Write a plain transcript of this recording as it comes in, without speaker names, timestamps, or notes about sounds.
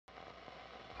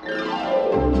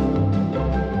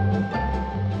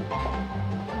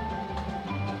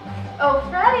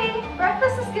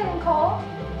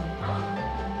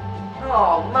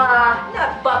Oh, Ma,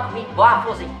 not buckwheat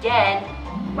waffles again.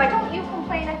 Why don't you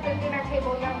complain at the dinner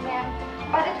table, young man?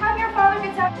 By the time your father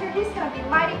gets out here, he's gonna be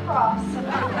mighty cross.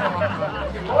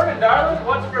 Good morning, darling.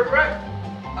 What's for breakfast?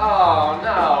 Oh,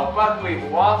 no. Buckwheat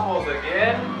waffles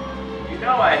again? You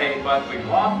know I hate buckwheat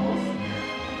waffles.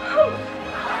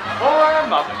 Poor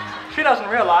mother. She doesn't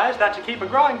realize that to keep a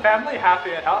growing family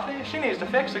happy and healthy, she needs to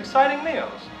fix exciting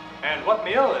meals. And what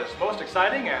meal is most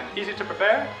exciting and easy to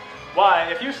prepare?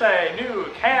 Why, if you say new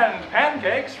canned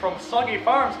pancakes from Soggy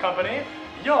Farms Company,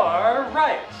 you're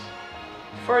right.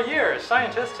 For years,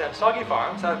 scientists at Soggy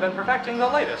Farms have been perfecting the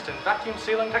latest in vacuum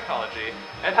sealing technology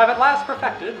and have at last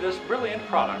perfected this brilliant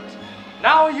product.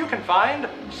 Now you can find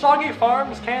Soggy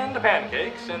Farms canned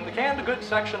pancakes in the canned goods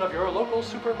section of your local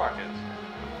supermarket.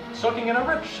 Soaking in a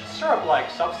rich,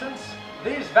 syrup-like substance,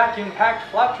 these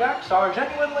vacuum-packed flapjacks are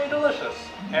genuinely delicious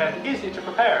and easy to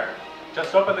prepare.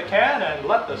 Just open the can and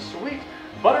let the sweet,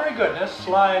 buttery goodness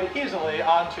slide easily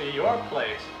onto your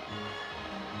plate.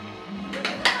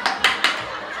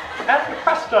 And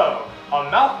presto! A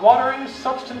mouth-watering,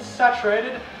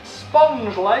 substance-saturated,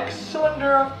 sponge-like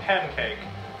cylinder of pancake.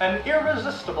 An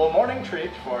irresistible morning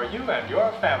treat for you and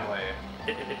your family.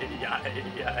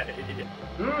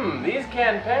 These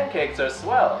canned pancakes are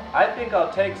swell. I think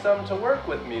I'll take some to work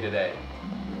with me today.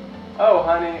 Oh,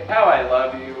 honey, how I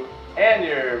love you. And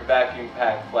your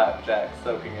vacuum-packed flapjack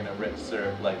soaking in a rich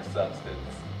syrup-like substance.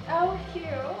 Oh, Hugh.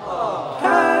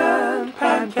 Canned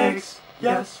pancakes,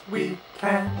 yes we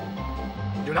can.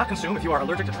 Do not consume if you are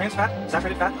allergic to trans fat,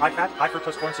 saturated fat, high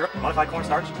fructose corn syrup, modified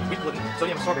cornstarch, wheat gluten,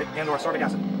 sodium ascorbate and/or ascorbic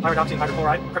acid, pyridoxine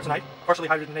hydrochloride, kryptonite, partially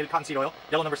hydrogenated cottonseed oil,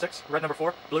 yellow number 6, red number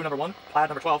 4, blue number 1, plaid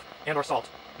number 12, and/or salt.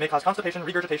 May cause constipation,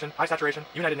 regurgitation, high saturation,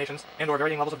 United Nations, and/or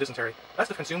varying levels of dysentery.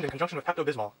 Best if consumed in conjunction with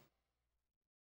Pepto-Bismol.